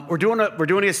We're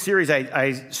doing a series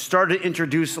I started to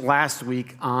introduce last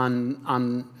week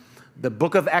on the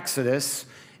book of Exodus,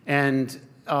 and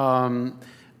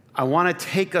I want to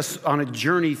take us on a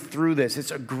journey through this.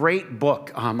 It's a great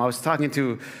book. I was talking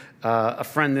to a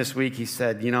friend this week. He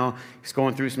said, he's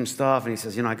going through some stuff, and he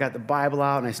says, I got the Bible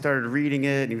out, and I started reading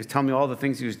it, and he was telling me all the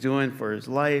things he was doing for his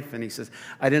life, and he says,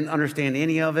 I didn't understand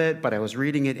any of it, but I was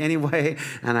reading it anyway,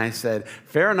 and I said,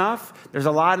 fair enough. There's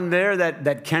a lot in there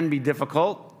that can be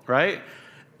difficult, right?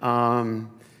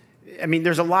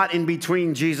 There's a lot in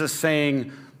between Jesus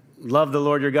saying, love the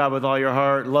Lord your God with all your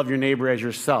heart, love your neighbor as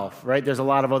yourself, right? There's a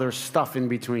lot of other stuff in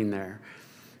between there.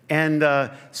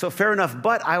 And so fair enough,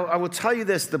 but I will tell you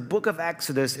this, the book of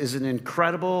Exodus is an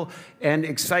incredible and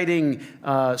exciting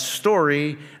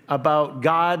story about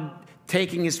God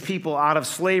taking his people out of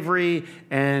slavery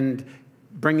and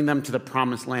bringing them to the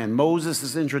promised land. Moses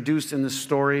is introduced in this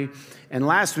story, and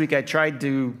last week I tried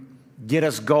to get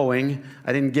us going.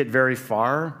 I didn't get very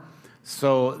far,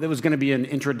 so there was going to be an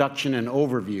introduction and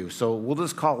overview. So we'll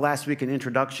just call last week an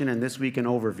introduction and this week an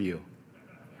overview.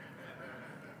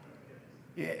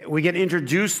 We get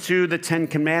introduced to the Ten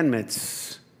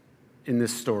Commandments in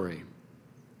this story.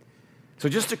 So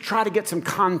just to try to get some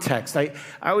context, I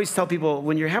always tell people,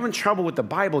 when you're having trouble with the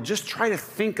Bible, just try to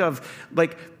think of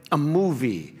like a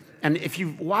movie. And if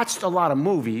you've watched a lot of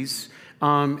movies,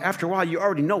 after a while, you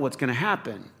already know what's going to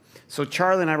happen. So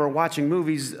Charlie and I were watching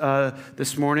movies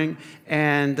this morning,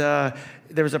 and there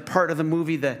was a part of the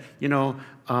movie that,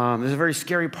 there's a very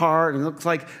scary part, and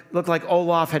it looked like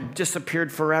Olaf had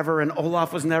disappeared forever, and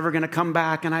Olaf was never going to come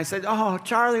back. And I said, oh,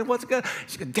 Charlie, what's good?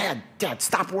 She said, Dad,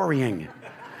 stop worrying.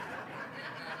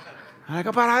 And I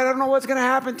go, but I don't know what's going to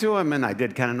happen to him. And I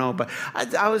did kind of know, but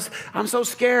I'm so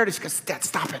scared. She goes, Dad,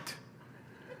 stop it.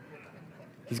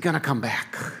 He's going to come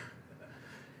back.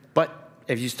 But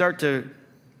if you start to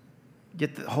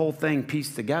get the whole thing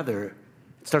pieced together,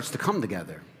 it starts to come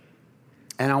together.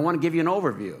 And I want to give you an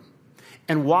overview.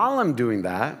 And while I'm doing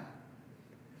that,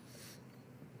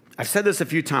 I've said this a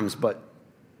few times, but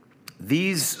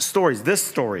these stories,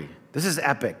 this is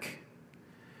epic.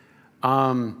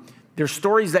 There's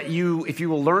stories that if you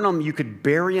will learn them, you could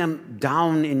bury them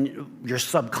down in your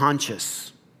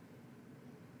subconscious.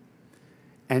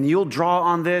 And you'll draw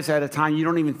on this at a time you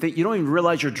don't even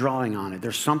realize you're drawing on it.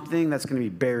 There's something that's going to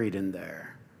be buried in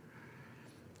there.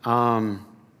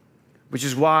 Which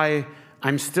is why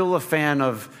I'm still a fan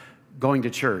of going to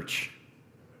church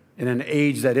in an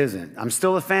age that isn't. I'm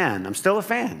still a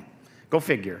fan. Go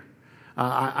figure.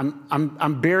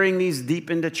 I'm burying these deep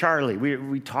into Charlie.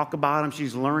 We talk about them.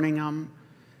 She's learning them.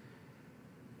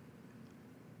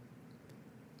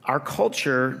 Our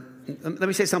culture, let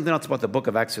me say something else about the book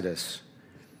of Exodus.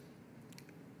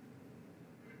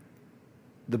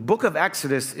 The book of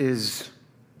Exodus is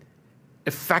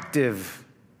effective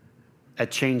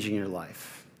at changing your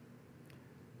life,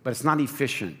 but it's not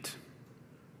efficient.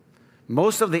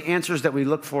 Most of the answers that we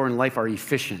look for in life are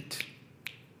efficient.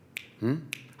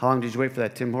 How long did you wait for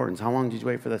that Tim Hortons? How long did you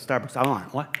wait for that Starbucks? How long?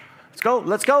 What?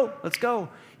 Let's go.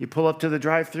 You pull up to the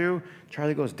drive-thru.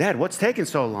 Charlie goes, Dad, what's taking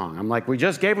so long? I'm like, we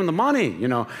just gave them the money.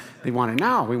 They want it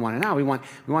now. We want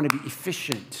to be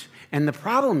efficient. And the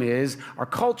problem is our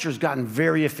culture's gotten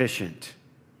very efficient.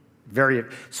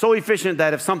 So efficient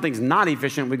that if something's not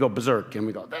efficient, we go berserk and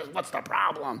we go, what's the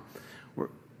problem?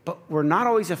 But we're not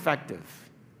always effective.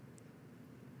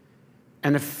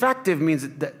 And effective means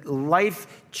that life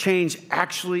change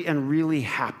actually and really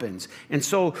happens. And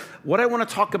so what I want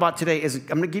to talk about today is, I'm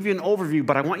going to give you an overview,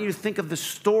 but I want you to think of the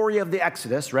story of the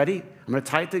Exodus. Ready? I'm going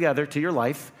to tie it together to your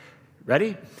life.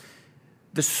 Ready?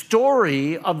 The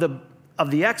story of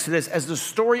the Exodus as the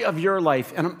story of your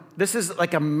life. And this is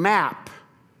like a map.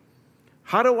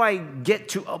 How do I get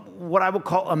to what I would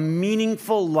call a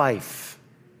meaningful life?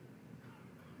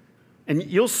 And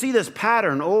you'll see this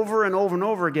pattern over and over and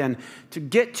over again to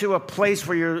get to a place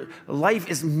where your life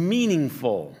is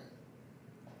meaningful.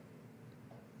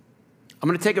 I'm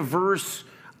going to take a verse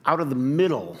out of the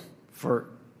middle for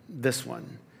this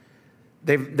one.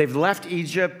 They've left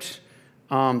Egypt.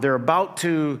 They're about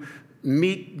to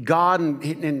meet God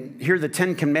and hear the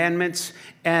Ten Commandments.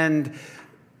 And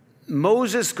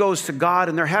Moses goes to God,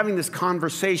 and they're having this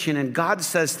conversation, and God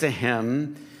says to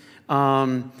him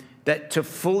that to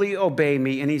fully obey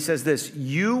me, and he says this,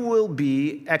 you will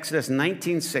be, Exodus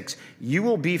 19:6, you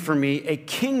will be for me a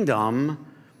kingdom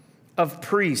of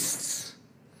priests,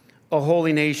 a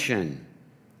holy nation.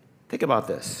 Think about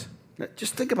this.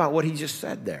 Just think about what he just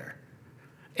said there.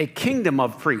 A kingdom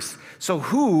of priests. So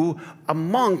who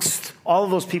amongst all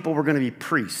of those people were going to be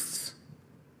priests?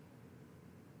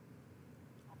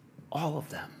 All of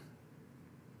them.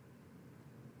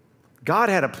 God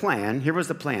had a plan. Here was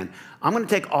the plan. I'm going to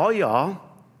take all y'all,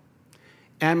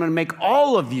 and I'm going to make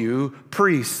all of you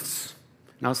priests.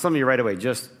 Now, some of you right away,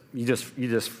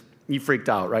 you freaked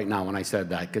out right now when I said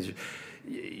that, because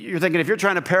you're thinking, if you're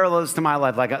trying to parallel this to my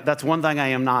life, like that's one thing I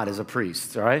am not as a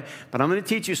priest, all right? But I'm going to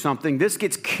teach you something. This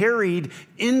gets carried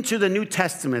into the New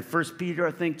Testament. 1 Peter,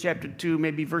 I think, chapter 2,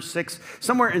 maybe verse 6,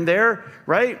 somewhere in there,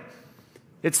 right?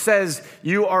 It says,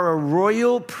 you are a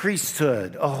royal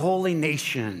priesthood, a holy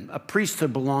nation, a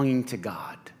priesthood belonging to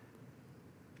God.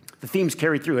 The themes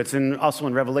carry through. It's also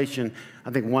in Revelation,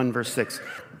 I think 1 verse 6.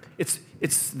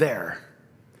 It's there.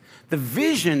 The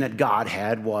vision that God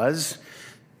had was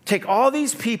take all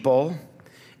these people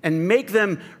and make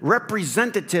them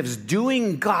representatives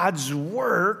doing God's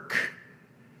work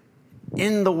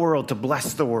in the world to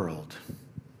bless the world.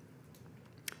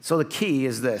 So the key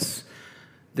is this.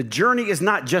 The journey is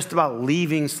not just about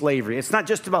leaving slavery. It's not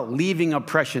just about leaving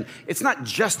oppression. It's not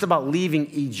just about leaving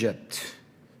Egypt.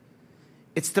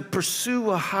 It's to pursue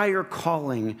a higher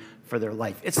calling for their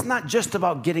life. It's not just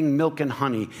about getting milk and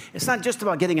honey. It's not just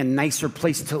about getting a nicer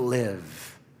place to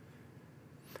live.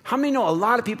 How many know a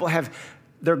lot of people have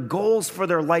their goals for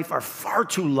their life are far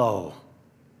too low?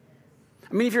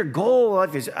 I mean, if your goal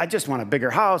is, I just want a bigger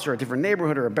house or a different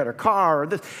neighborhood or a better car, or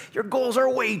this, your goals are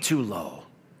way too low.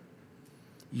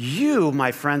 You,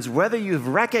 my friends, whether you've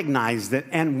recognized it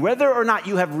and whether or not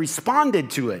you have responded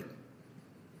to it,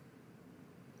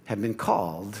 have been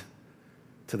called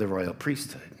to the royal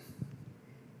priesthood.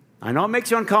 I know it makes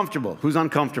you uncomfortable. Who's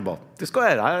uncomfortable? Just go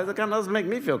ahead. It kind of doesn't make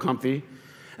me feel comfy.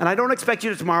 And I don't expect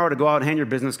you tomorrow to go out and hand your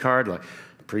business card like,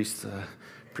 Priest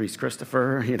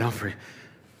Christopher,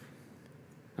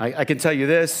 I can tell you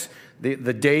this.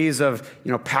 The days of,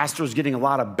 pastors getting a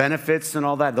lot of benefits and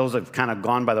all that, those have kind of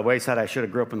gone by the wayside. I should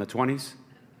have grew up in the 20s.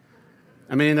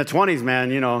 I mean, in the 20s,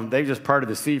 man, they just parted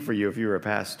the sea for you if you were a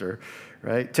pastor,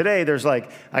 right? Today, there's I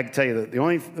can tell you the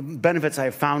only benefits I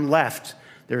have found left,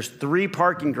 there's 3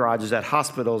 parking garages at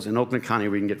hospitals in Oakland County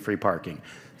where you can get free parking.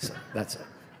 So that's it.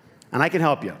 And I can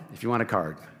help you if you want a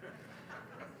card.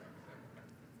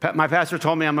 My pastor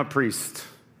told me I'm a priest.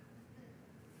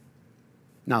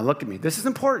 Now, look at me. This is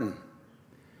important.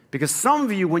 Because some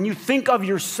of you, when you think of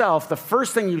yourself, the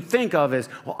first thing you think of is,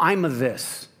 well, I'm a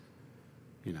this.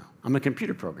 I'm a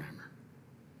computer programmer.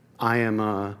 I'm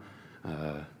a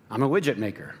widget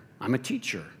maker. I'm a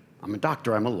teacher. I'm a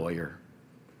doctor. I'm a lawyer.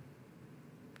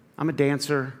 I'm a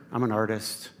dancer. I'm an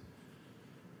artist.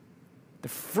 The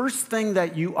first thing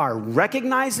that you are,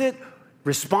 recognize it,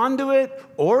 respond to it,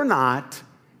 or not,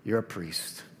 you're a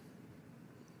priest.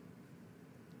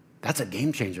 That's a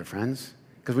game changer, friends.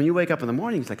 Because when you wake up in the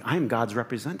morning, it's like, I am God's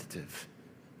representative.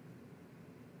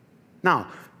 Now,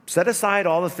 set aside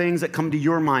all the things that come to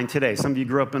your mind today. Some of you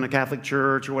grew up in a Catholic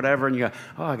church or whatever, and you go,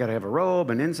 I got to have a robe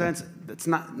and incense.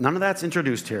 None of that's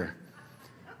introduced here.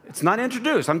 It's not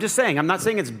introduced. I'm just saying. I'm not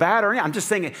saying it's bad or anything. I'm just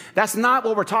saying that's not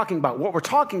what we're talking about. What we're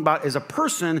talking about is a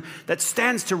person that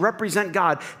stands to represent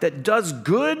God, that does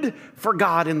good for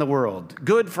God in the world.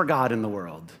 Good for God in the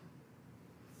world.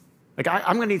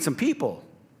 I'm going to need some people.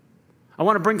 I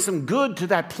want to bring some good to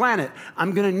that planet.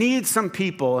 I'm going to need some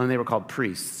people, and they were called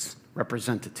priests,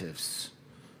 representatives.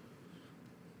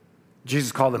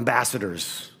 Jesus called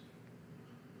ambassadors.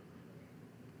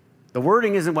 The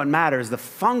wording isn't what matters. The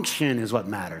function is what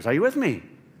matters. Are you with me?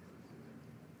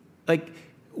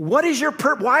 What is your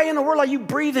purpose? Why in the world are you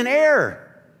breathing air?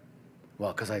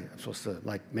 Well, because I'm supposed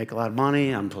to make a lot of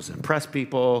money. I'm supposed to impress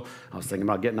people. I was thinking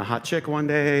about getting a hot chick one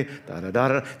day.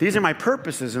 These are my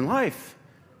purposes in life.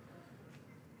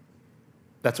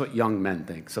 That's what young men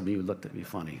think. Some of you looked at me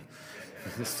funny.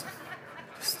 Just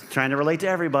trying to relate to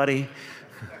everybody.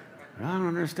 I don't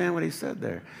understand what he said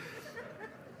there.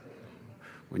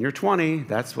 When you're 20,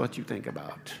 that's what you think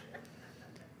about.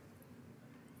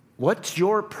 What's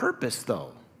your purpose,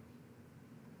 though?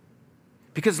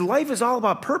 Because life is all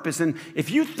about purpose. And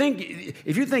if you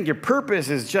think your purpose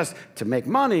is just to make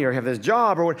money or have this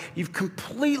job or what, you've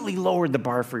completely lowered the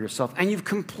bar for yourself, and you've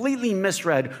completely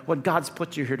misread what God's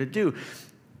put you here to do.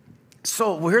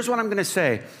 So here's what I'm going to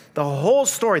say. The whole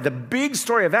story, the big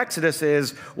story of Exodus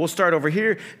is, we'll start over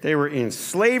here. They were in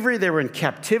slavery. They were in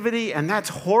captivity, and that's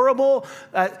horrible.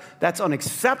 That's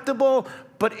unacceptable.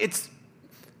 But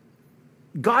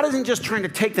God isn't just trying to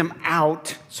take them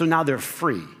out so now they're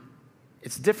free.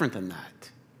 It's different than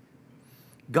that.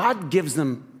 God gives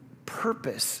them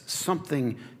purpose,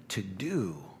 something to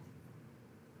do,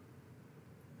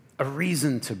 a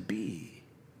reason to be.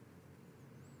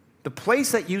 The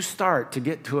place that you start to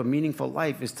get to a meaningful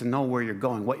life is to know where you're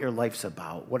going, what your life's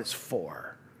about, what it's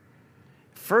for.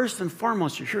 First and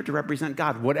foremost, you're here to represent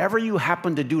God. Whatever you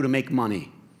happen to do to make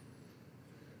money,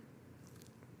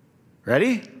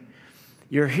 Ready?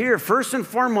 You're here first and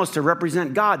foremost to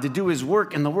represent God, to do his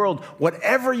work in the world,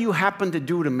 whatever you happen to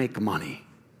do to make money.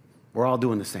 We're all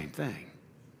doing the same thing.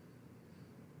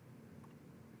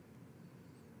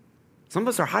 Some of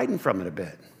us are hiding from it a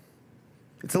bit.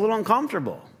 It's a little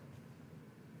uncomfortable.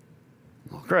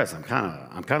 Well, Chris, I'm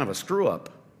kind of a screw up.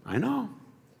 I know.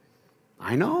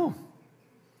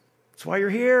 That's why you're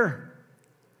here.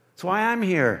 That's why I'm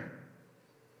here.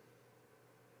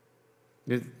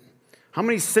 How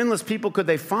many sinless people could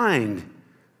they find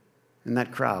in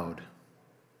that crowd?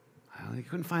 Well, they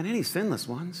couldn't find any sinless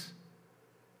ones.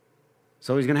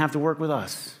 So he's going to have to work with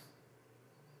us,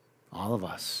 all of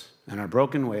us, in our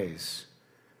broken ways.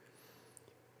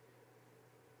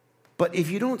 But if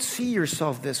you don't see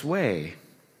yourself this way,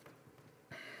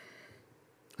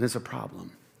 there's a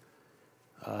problem.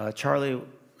 Charlie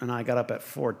and I got up at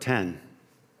 4:10.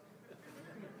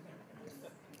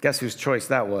 Guess whose choice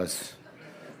that was?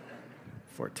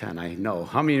 4:10, I know.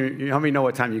 How many know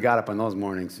what time you got up on those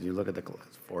mornings? And you look at the clock.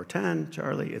 4:10,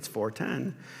 Charlie, it's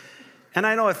 4:10. And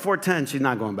I know at 4:10, she's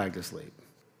not going back to sleep.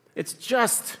 It's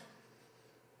just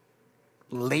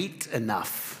late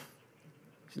enough.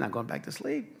 She's not going back to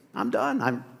sleep. I'm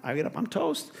done. I get up, I'm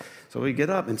toast. So we get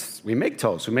up and we make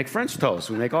toast. We make French toast.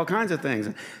 We make all kinds of things.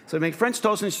 So we make French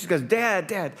toast and she goes,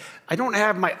 Dad, I don't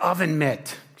have my oven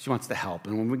mitt. She wants to help.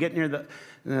 And when we get near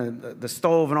the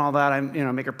stove and all that, I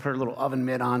make her put her little oven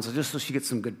mitt on just so she gets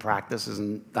some good practices.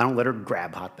 And I don't let her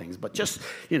grab hot things, but just,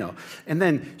 And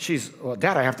then she's, well,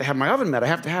 Dad, I have to have my oven mitt. I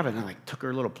have to have it. And I took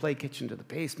her little play kitchen to the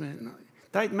basement. And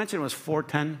did I mention it was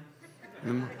 4:10?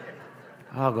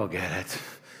 I'll go get it.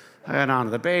 I got down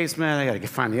to the basement. I got to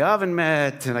find the oven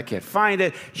mitt, and I can't find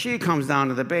it. She comes down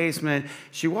to the basement.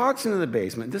 She walks into the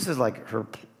basement. This is like her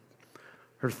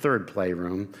third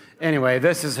playroom. Anyway,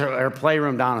 this is her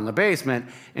playroom down in the basement,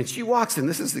 and she walks in.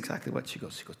 This is exactly what she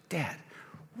goes. She goes, Dad,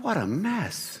 what a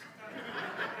mess.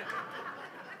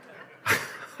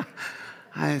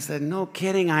 I said, no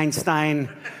kidding, Einstein.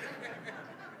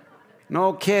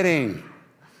 No kidding.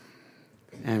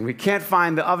 And we can't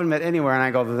find the oven mitt anywhere. And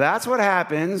I go, that's what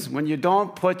happens when you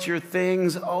don't put your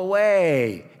things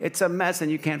away. It's a mess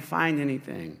and you can't find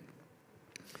anything.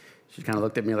 She kind of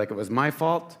looked at me like it was my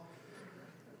fault.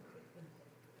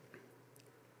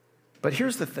 But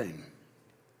here's the thing.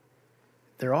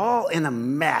 They're all in a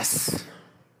mess.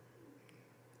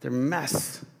 They're a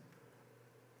mess.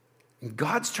 And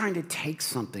God's trying to take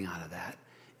something out of that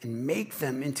and make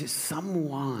them into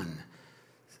someone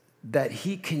that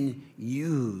he can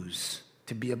use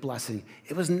to be a blessing.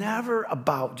 It was never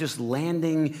about just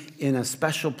landing in a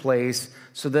special place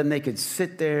so then they could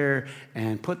sit there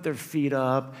and put their feet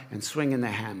up and swing in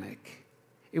the hammock.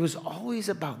 It was always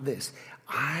about this.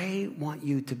 I want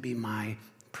you to be my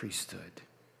priesthood.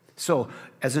 So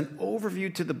as an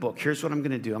overview to the book, here's what I'm going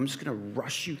to do. I'm just going to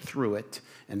rush you through it.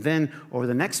 And then over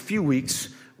the next few weeks,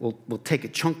 we'll take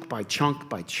it chunk by chunk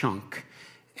by chunk.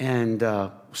 And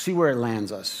see where it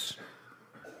lands us.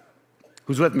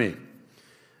 Who's with me?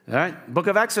 All right, book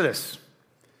of Exodus.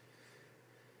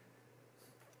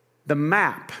 The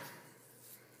map.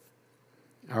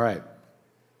 All right,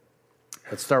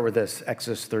 let's start with this,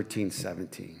 Exodus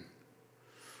 13:17.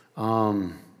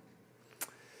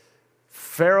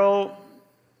 Pharaoh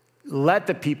let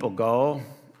the people go.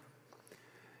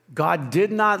 God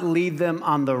did not lead them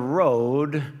on the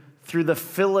road through the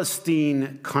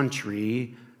Philistine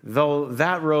country, though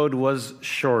that road was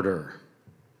shorter.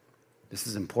 This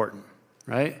is important,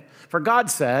 right? For God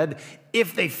said,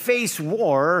 if they face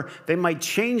war, they might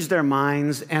change their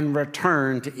minds and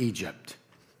return to Egypt.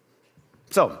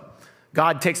 So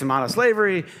God takes them out of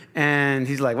slavery, and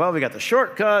he's like, well, we got the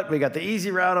shortcut, we got the easy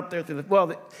route up there.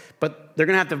 But they're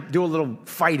going to have to do a little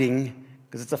fighting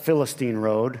because it's a Philistine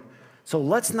road. So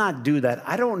let's not do that.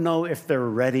 I don't know if they're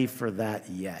ready for that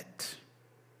yet.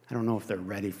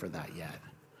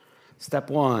 Step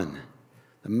one,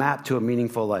 the map to a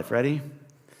meaningful life. Ready?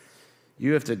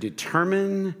 You have to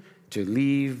determine to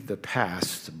leave the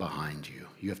past behind you.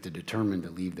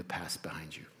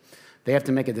 They have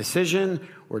to make a decision.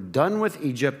 We're done with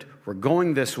Egypt. We're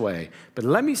going this way. But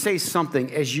let me say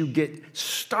something as you get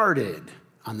started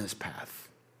on this path.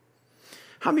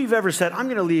 How many of you have ever said, I'm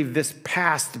going to leave this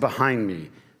past behind me?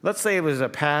 Let's say it was a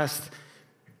past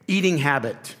eating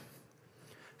habit,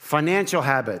 financial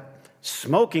habit,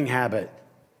 smoking habit,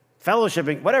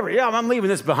 fellowshipping, whatever. Yeah, I'm leaving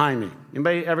this behind me.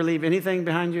 Anybody ever leave anything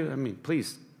behind you? I mean,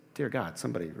 please, dear God,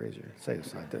 somebody raise your, say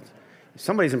this like this.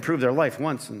 Somebody's improved their life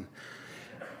once, and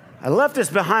I left this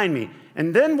behind me.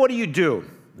 And then what do?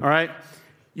 All right?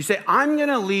 You say, I'm going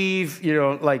to leave,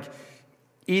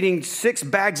 eating 6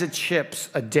 bags of chips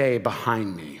a day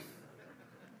behind me.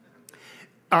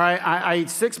 all right, I eat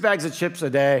 6 bags of chips a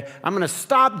day. I'm going to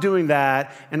stop doing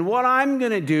that. And what I'm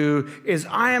going to do is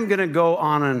I am going to go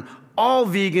on an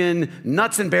all-vegan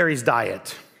nuts and berries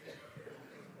diet.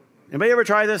 Anybody ever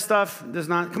try this stuff?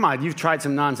 Come on, you've tried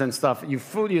some nonsense stuff. You're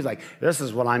like, this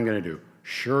is what I'm going to do.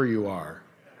 Sure you are.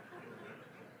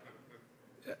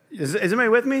 Is anybody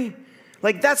with me?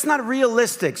 Like, that's not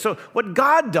realistic. So what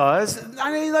God does,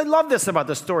 I love this about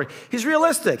this story. He's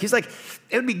realistic. He's like,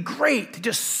 it would be great to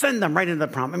just send them right into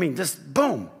the promise. I mean, just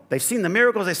boom. They've seen the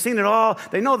miracles. They've seen it all.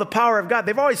 They know the power of God.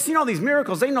 They've always seen all these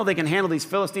miracles. They know they can handle these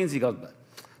Philistines. He goes, but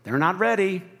they're not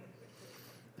ready.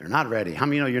 They're not ready. How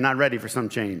many of you know you're not ready for some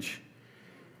change?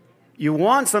 You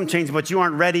want some change, but you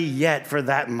aren't ready yet for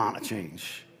that amount of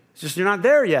change. It's just you're not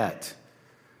there yet.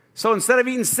 So instead of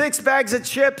eating 6 bags of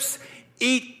chips,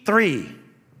 eat 3.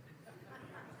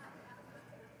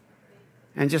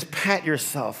 And just pat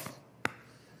yourself.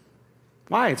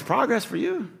 Why? It's progress for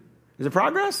you. Is it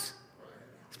progress?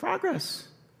 It's progress.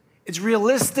 It's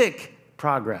realistic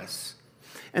progress.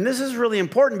 And this is really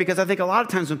important because I think a lot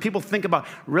of times when people think about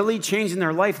really changing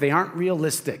their life, they aren't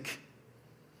realistic.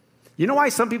 You know why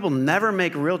some people never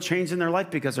make real change in their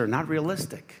life? Because they're not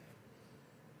realistic.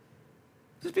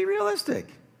 Just be realistic.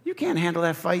 You can't handle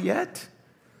that fight yet.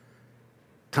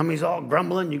 Tummy's all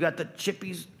grumbling. You got the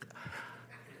chippies.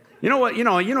 You know what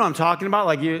I'm talking about?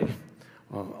 Like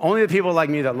only the people like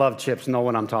me that love chips know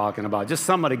what I'm talking about. Just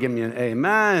somebody give me an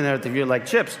amen if you like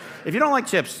chips. If you don't like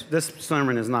chips, this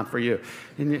sermon is not for you.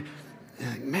 And you're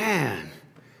like, man,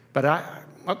 but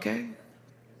okay.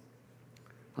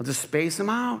 I'll just space them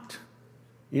out.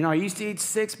 You know, I used to eat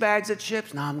 6 bags of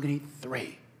chips. Now I'm going to eat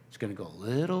 3. It's going to go a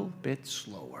little bit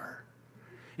slower.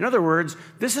 In other words,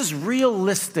 this is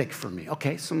realistic for me.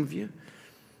 Okay, some of you,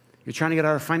 you're trying to get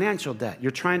out of financial debt.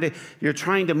 You're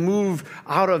trying to move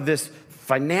out of this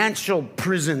financial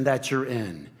prison that you're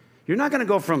in. You're not going to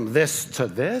go from this to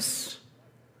this.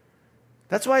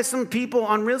 That's why some people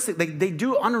they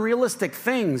do unrealistic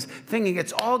things, thinking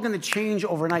it's all going to change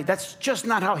overnight. That's just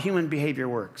not how human behavior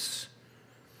works.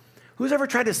 Who's ever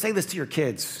tried to say this to your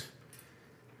kids?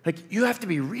 Like, you have to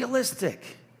be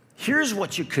realistic. Here's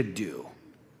what you could do.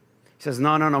 He says,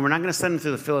 no, we're not going to send them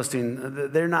to the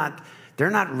Philistine. They're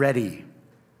not ready.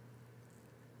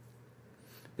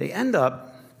 They end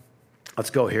up, let's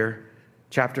go here,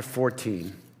 chapter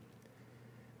 14.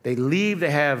 They leave,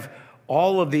 they have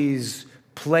all of these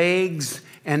plagues,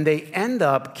 and they end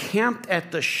up camped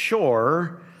at the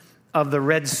shore of the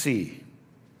Red Sea.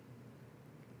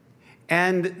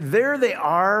 And there they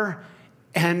are,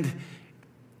 and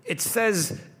it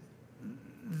says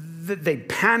that they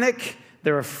panic.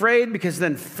 They're afraid because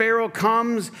then Pharaoh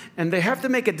comes and they have to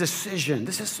make a decision.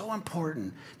 This is so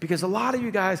important because a lot of you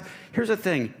guys, here's the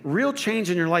thing, real change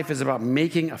in your life is about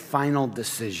making a final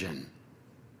decision.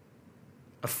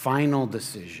 A final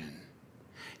decision.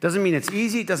 Doesn't mean it's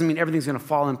easy. It doesn't mean everything's going to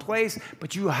fall in place,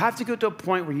 but you have to go to a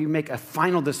point where you make a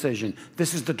final decision.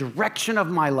 This is the direction of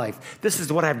my life. This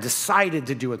is what I've decided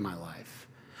to do with my life.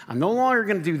 I'm no longer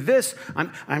going to do this.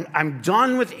 I'm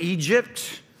done with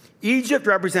Egypt. Egypt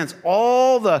represents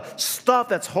all the stuff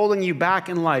that's holding you back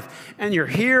in life. And you're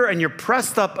here and you're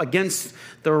pressed up against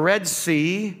the Red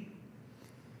Sea.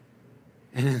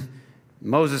 And then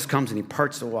Moses comes and he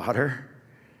parts the water.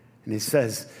 And he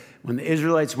says, when the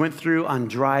Israelites went through on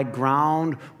dry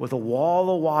ground with a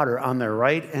wall of water on their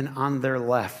right and on their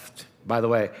left. By the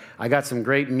way, I got some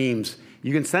great memes.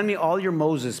 You can send me all your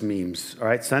Moses memes, all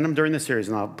right? Send them during the series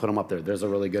and I'll put them up there. There's a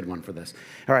really good one for this.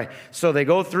 All right, so they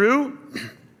go through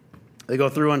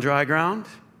on dry ground.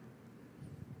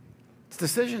 It's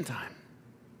decision time.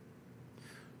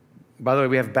 By the way,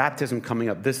 we have baptism coming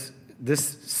up. This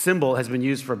symbol has been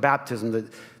used for baptism.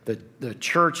 The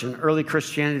church and early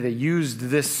Christianity, they used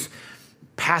this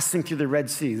passing through the Red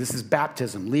Sea. This is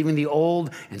baptism, leaving the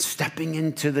old and stepping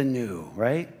into the new,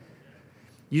 right?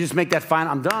 You just make that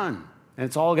final, I'm done. And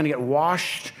it's all going to get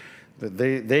washed.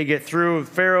 They get through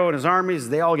Pharaoh and his armies.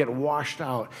 They all get washed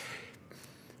out.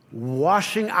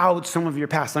 Washing out some of your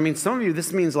past. I mean, some of you,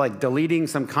 this means like deleting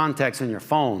some contacts in your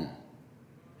phone.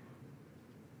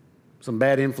 Some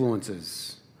bad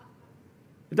influences.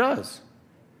 It does.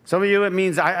 Some of you, it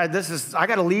means I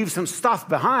got to leave some stuff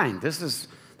behind. This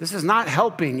is not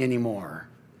helping anymore.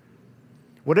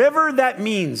 Whatever that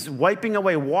means, wiping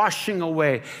away, washing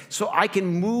away, so I can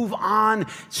move on,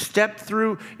 step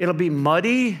through. It'll be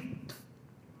muddy.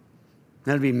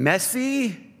 It'll be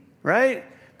messy, right?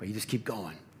 But you just keep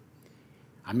going.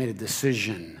 I made a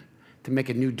decision to make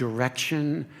a new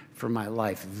direction for my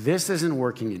life. This isn't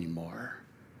working anymore.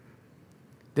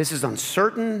 This is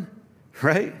uncertain,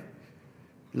 right?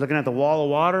 You're looking at the wall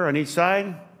of water on each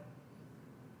side.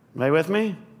 Are you with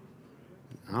me?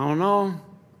 I don't know.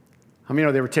 How many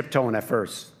know they were tiptoeing at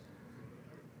first?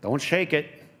 Don't shake it.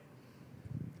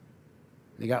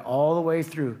 They got all the way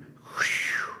through.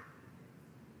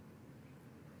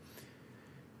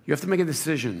 You have to make a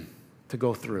decision to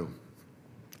go through.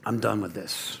 I'm done with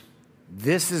this.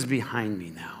 This is behind me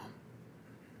now.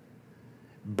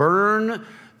 Burn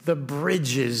the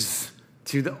bridges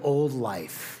to the old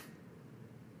life.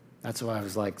 That's why I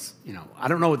was like, I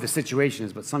don't know what the situation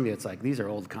is, but some of you, it's like, these are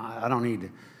old, I don't need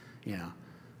to,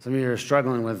 Some of you are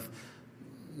struggling with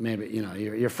maybe,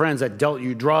 your friends that dealt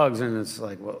you drugs, and it's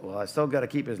like, well, I still got to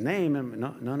keep his name. And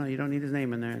no, you don't need his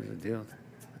name in there. It's a deal.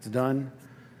 It's done.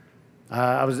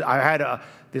 I had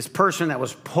this person that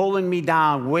was pulling me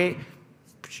down. Wait,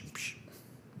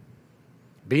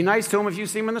 be nice to him if you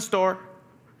see him in the store,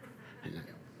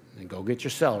 and go get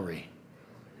your celery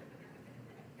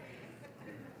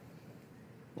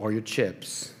or your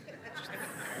chips.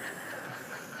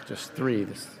 Just 3.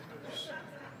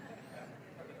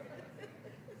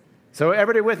 So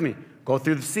everybody with me. Go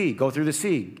through the sea. Go through the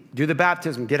sea. Do the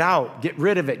baptism. Get out. Get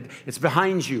rid of it. It's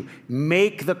behind you.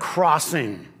 Make the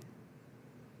crossing.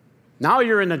 Now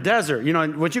you're in the desert.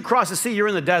 Once you cross the sea, you're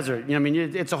in the desert.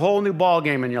 It's a whole new ball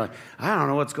game, and you're like, I don't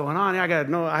know what's going on. I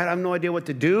have no idea what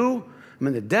to do. I'm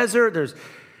in the desert.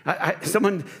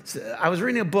 I was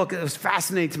reading a book. It was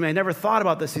fascinating to me. I never thought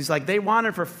about this. He's like, they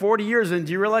wandered for 40 years, and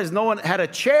do you realize no one had a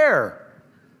chair?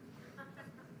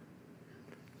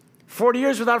 40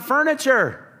 years without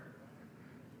furniture.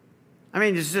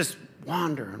 It's just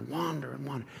wander and wander and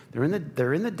wander. They're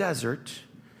in the desert.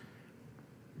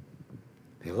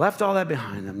 They left all that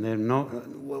behind them.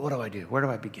 What do I do? Where do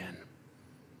I begin?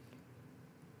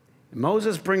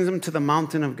 Moses brings them to the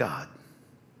mountain of God.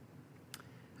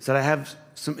 He said, I have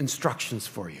some instructions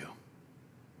for you.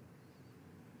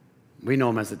 We know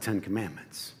them as the 10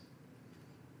 Commandments.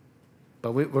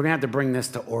 But we're going to have to bring this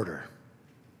to order.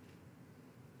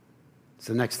 It's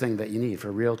the next thing that you need for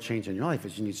a real change in your life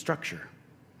is you need structure.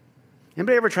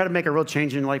 Anybody ever try to make a real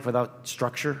change in your life without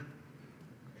structure?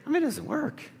 It doesn't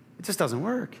work. It just doesn't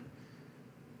work.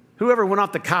 Whoever went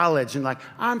off to college and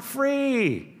I'm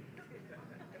free.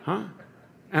 Huh?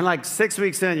 And 6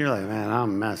 weeks in, you're like, man,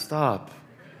 I'm messed up.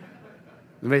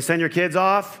 Anybody send your kids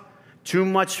off? Too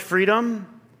much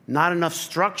freedom, not enough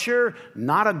structure,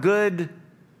 not a good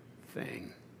thing.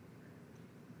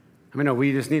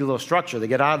 We just need a little structure. They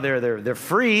get out of there, they're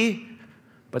free,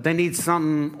 but they need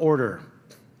some order.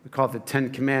 We call it the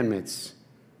 10 Commandments.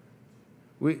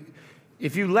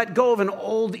 If you let go of an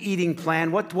old eating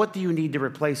plan, what do you need to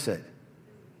replace it?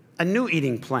 A new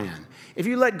eating plan. If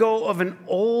you let go of an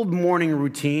old morning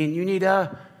routine, you need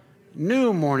a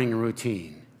new morning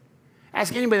routine.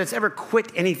 Ask anybody that's ever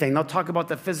quit anything. They'll talk about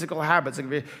the physical habits. Like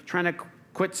if you're trying to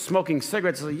quit smoking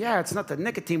cigarettes, it's not the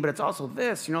nicotine, but it's also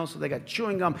this, so they got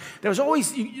chewing gum. There's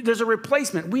a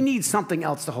replacement. We need something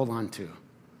else to hold on to.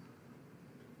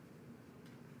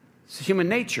 It's human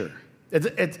nature.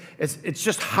 It's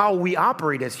just how we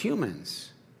operate as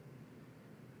humans.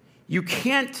 You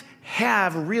can't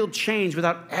have real change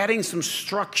without adding some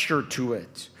structure to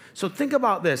it. So think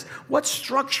about this. What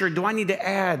structure do I need to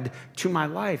add to my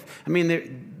life?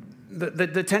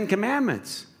 The 10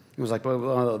 Commandments. It was like,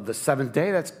 well, the seventh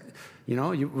day, that's, we're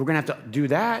going to have to do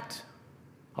that.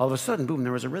 All of a sudden, boom,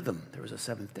 there was a rhythm. There was a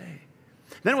seventh day.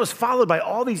 Then it was followed by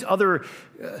all these other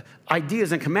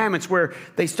ideas and commandments where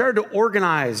they started to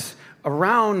organize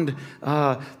around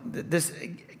this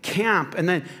camp. And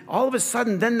then all of a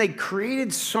sudden, then they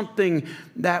created something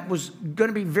that was going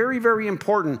to be very, very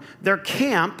important. Their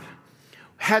camp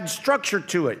had structure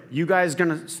to it. You guys are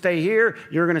going to stay here.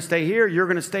 You're going to stay here. You're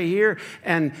going to stay here.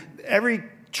 And every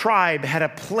tribe had a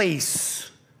place.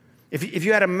 If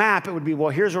you had a map, it would be,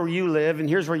 well, here's where you live, and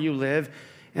here's where you live.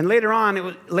 And later on,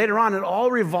 it all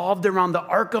revolved around the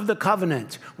Ark of the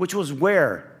Covenant, which was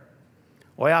where?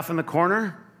 Way off in the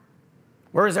corner?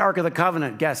 Where is the Ark of the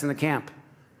Covenant? Guess, in the camp.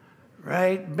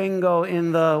 Right, bingo,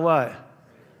 in the what?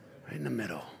 Right in the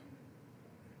middle.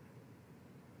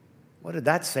 What did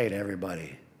that say to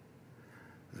everybody?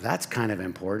 That's kind of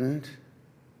important.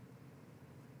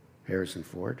 Harrison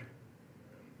Ford.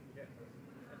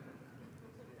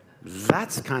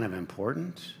 That's kind of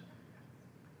important.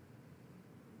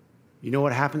 You know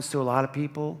what happens to a lot of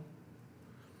people?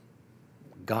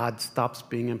 God stops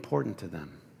being important to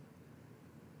them.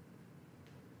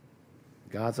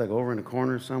 God's like over in a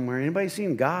corner somewhere. Anybody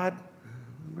seen God?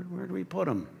 Where do we put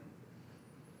him?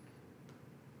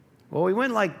 Well, we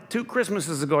went like 2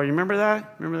 Christmases ago. You remember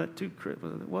that? Remember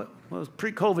that? What was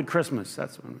pre-COVID Christmas?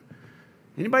 That's when.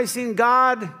 Anybody seen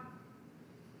God?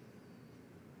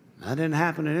 That didn't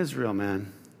happen in Israel,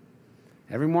 man.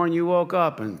 Every morning you woke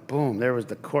up and boom, there was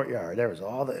the courtyard. It was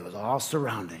all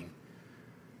surrounding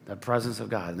the presence of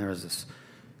God. And there was this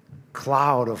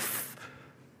cloud of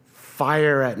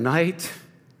fire at night.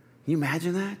 Can you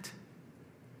imagine that?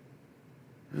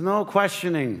 There's no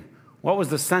questioning what was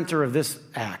the center of this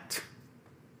act.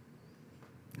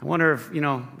 I wonder if,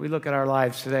 we look at our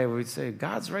lives today, we'd say,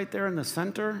 God's right there in the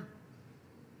center.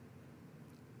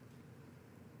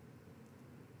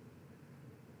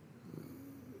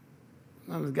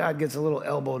 God gets a little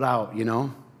elbowed out,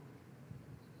 And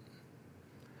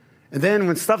then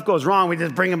when stuff goes wrong, we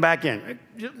just bring him back in.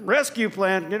 Rescue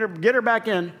plan, get her back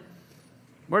in.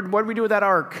 What do we do with that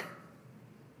ark?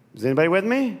 Is anybody with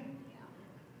me?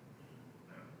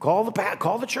 Call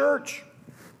the church.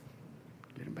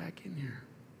 Get him back in here.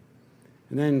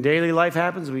 And then daily life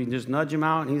happens. We just nudge him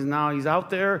out, and he's out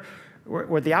there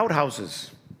with the outhouses.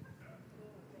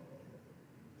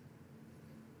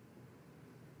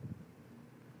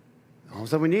 All of a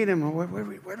sudden we need him. Where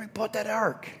did we put that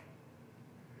ark?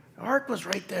 The ark was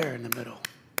right there in the middle.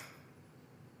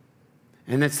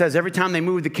 And it says every time they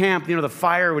moved the camp, the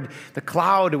fire the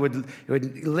cloud, it would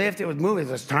lift, it would move.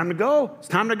 It's time to go. It's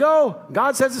time to go.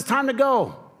 God says it's time to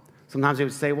go. Sometimes they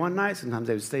would stay one night, sometimes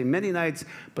they would stay many nights,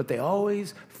 but they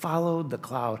always followed the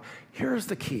cloud. Here's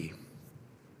the key.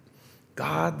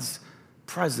 God's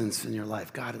presence in your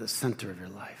life, God at the center of your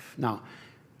life. Now,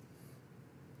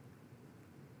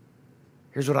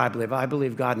 here's what I believe. I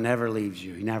believe God never leaves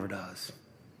you. He never does.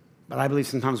 But I believe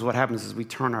sometimes what happens is we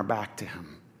turn our back to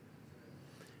him.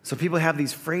 So people have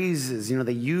these phrases,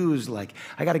 they use like,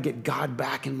 I got to get God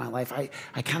back in my life.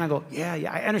 I kind of go, yeah,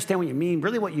 I understand what you mean.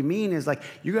 Really what you mean is like,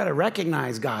 you got to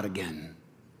recognize God again.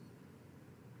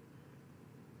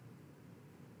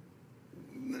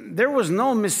 There was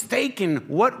no mistaking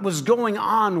what was going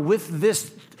on with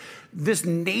this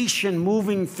nation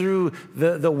moving through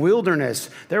the wilderness.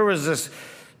 There was this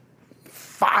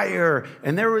fire,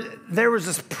 and there was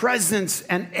this presence,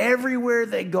 and everywhere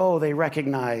they go, they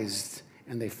recognized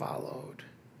and they followed.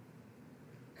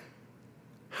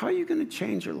 How are you going to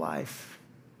change your life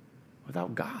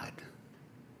without God?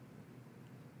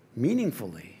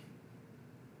 Meaningfully.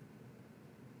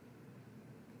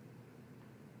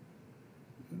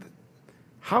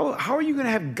 How are you going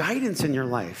to have guidance in your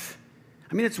life?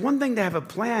 I mean, it's one thing to have a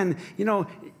plan.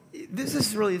 This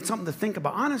is really something to think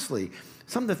about, honestly.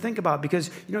 Something to think about because,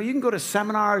 you can go to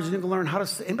seminars and you can learn how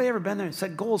to, anybody ever been there and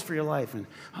set goals for your life? And,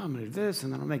 I'm going to do this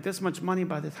and then I'll make this much money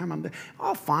by the time I'm there.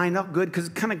 All fine, all good, because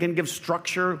it kind of can give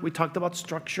structure. We talked about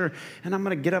structure, and I'm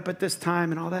going to get up at this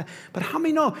time and all that. But how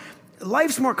many know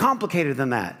life's more complicated than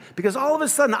that? Because all of a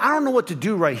sudden, I don't know what to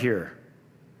do right here.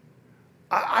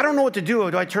 I don't know what to do.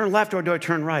 Do I turn left or do I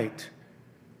turn right?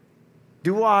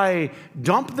 Do I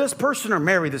dump this person or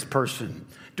marry this person?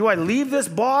 Do I leave this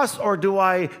boss or do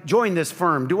I join this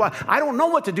firm? I don't know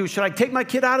what to do. Should I take my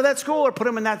kid out of that school or put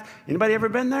him in that? Anybody ever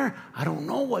been there? I don't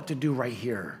know what to do right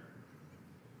here.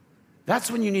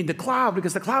 That's when you need the cloud,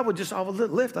 because the cloud would just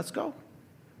lift. Let's go.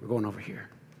 We're going over here.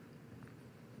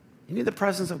 You need the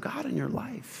presence of God in your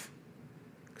life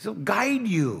because he'll guide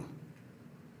you.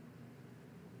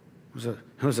 It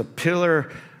was a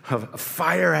pillar of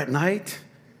fire at night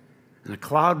and a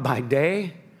cloud by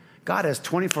day. God has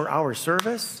 24-hour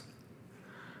service.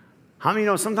 How many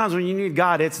know sometimes when you need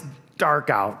God, it's dark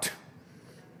out?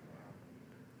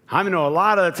 How many know a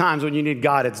lot of the times when you need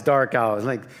God, it's dark out? It's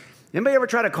like, anybody ever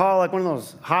try to call like one of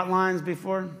those hotlines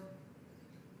before?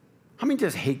 How many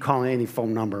just hate calling any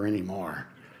phone number anymore?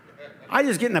 I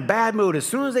just get in a bad mood. As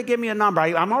soon as they give me a number,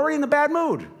 I'm already in the bad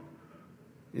mood.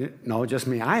 No, just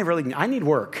me. I need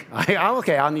work.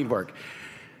 I'll need work.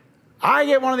 I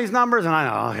get one of these numbers and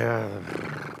I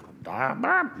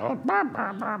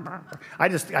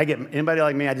get anybody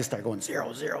like me, I just start going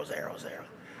 0, 0, 0, 0.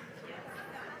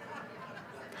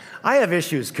 I have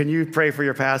issues. Can you pray for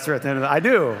your pastor at the end of the I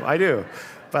do.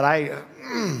 But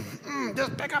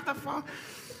just pick up the phone.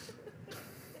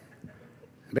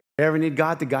 You ever need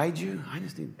God to guide you? I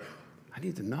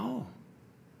need to know.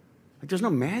 Like, there's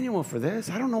no manual for this.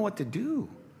 I don't know what to do.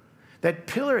 That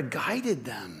pillar guided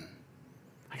them.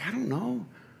 Like, I don't know.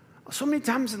 So many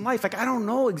times in life, I don't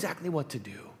know exactly what to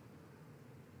do.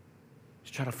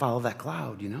 Just try to follow that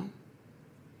cloud,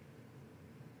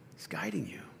 It's guiding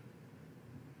you.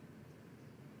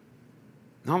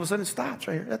 And all of a sudden it stops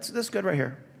right here. That's good right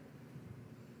here.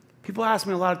 People ask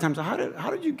me a lot of times, how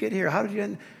did you get here? How did you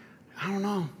end? I don't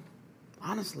know.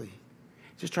 Honestly.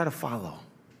 Just try to follow.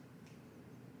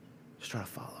 Just try to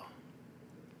follow.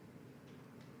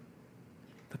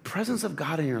 The presence of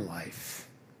God in your life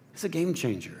is a game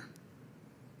changer.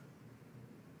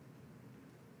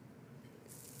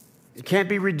 It can't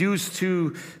be reduced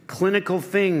to clinical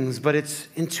things, but it's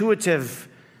intuitive.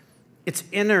 It's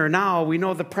inner. Now we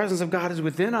know the presence of God is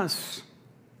within us.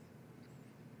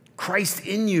 Christ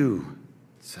in you,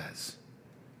 it says.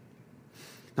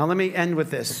 Now let me end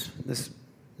with this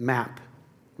map.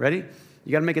 Ready?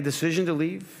 You got to make a decision to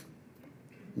leave.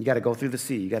 You got to go through the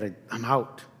sea. I'm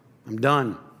out. I'm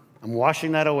done. I'm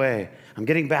washing that away. I'm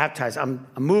getting baptized. I'm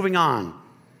moving on.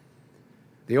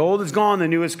 The old is gone, the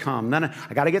new has come. Then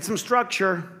I got to get some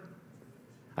structure.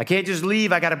 I can't just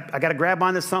leave. I got to grab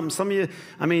onto something. Some of you,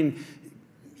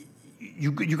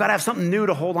 you got to have something new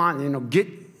to hold on.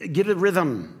 Get a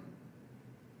rhythm.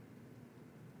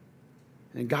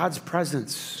 And God's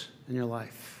presence in your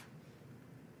life.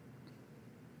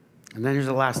 And then here's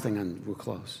the last thing, and we'll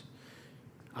close.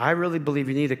 I really believe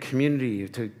you need a community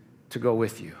to go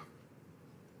with you.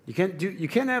 You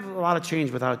can't have a lot of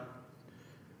change without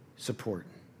support.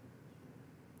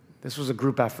 This was a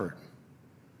group effort.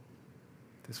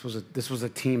 This was a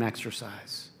team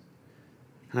exercise.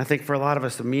 And I think for a lot of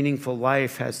us, a meaningful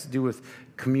life has to do with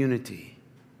community.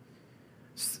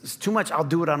 It's too much, I'll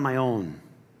do it on my own.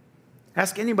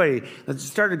 Ask anybody that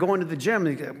started going to the gym.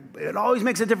 It always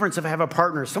makes a difference if I have a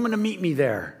partner, someone to meet me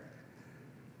there.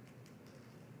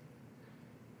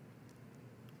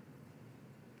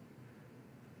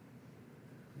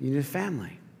 You need a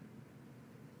family.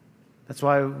 That's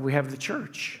why we have the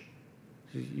church.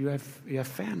 You have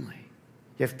family.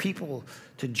 You have people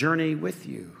to journey with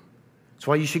you. That's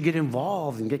why you should get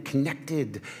involved and get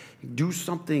connected. Do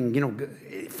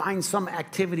something, find some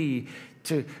activity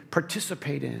to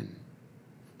participate in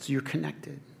so you're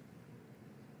connected.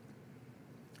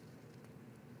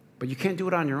 But you can't do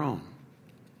it on your own.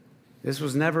 This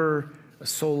was never a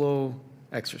solo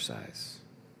exercise.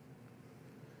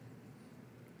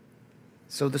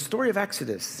 So the story of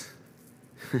Exodus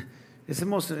is the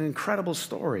most incredible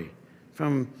story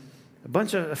from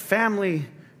a family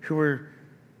who were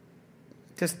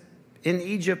just in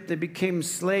Egypt. They became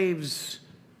slaves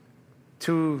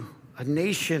to a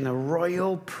nation, a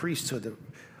royal priesthood,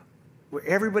 where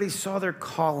everybody saw their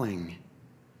calling.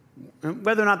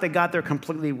 Whether or not they got there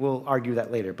completely, we'll argue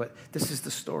that later, but this is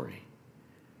the story.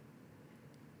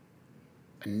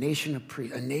 A nation of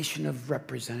priests, a nation of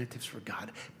representatives for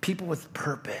God, people with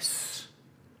purpose.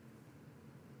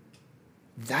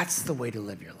 That's the way to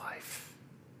live your life.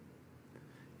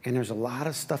 And there's a lot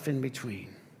of stuff in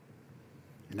between.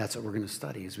 And that's what we're going to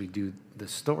study as we do the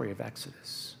story of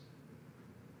Exodus.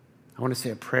 I want to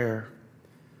say a prayer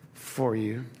for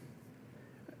you.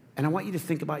 And I want you to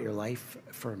think about your life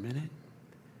for a minute.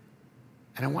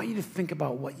 And I want you to think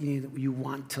about what you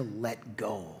want to let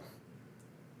go.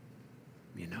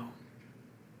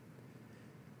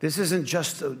 This isn't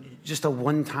just a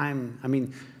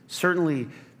one-time, certainly,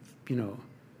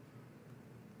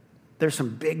 there's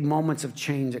some big moments of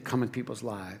change that come in people's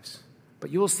lives.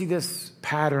 But you will see this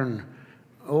pattern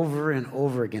over and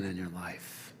over again in your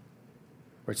life,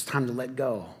 where it's time to let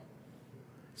go.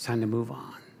 It's time to move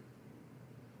on.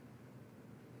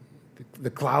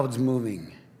 The cloud's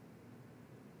moving,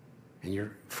 and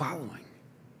you're following.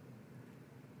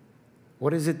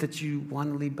 What is it that you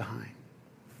want to leave behind?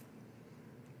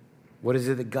 What is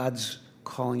it that God's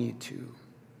calling you to?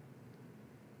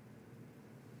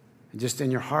 And just in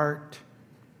your heart,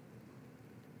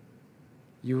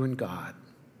 you and God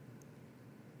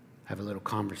have a little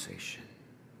conversation.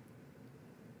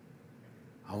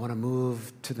 I want to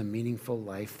move to the meaningful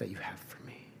life that you have for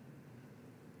me.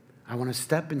 I want to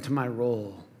step into my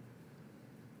role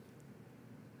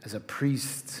as a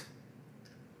priest,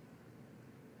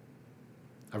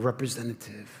 a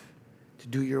representative, to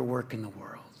do your work in the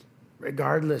world,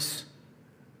 regardless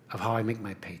of how I make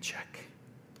my paycheck.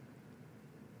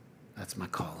 That's my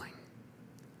calling.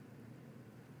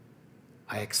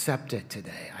 I accept it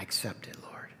today. I accept it,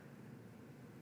 Lord.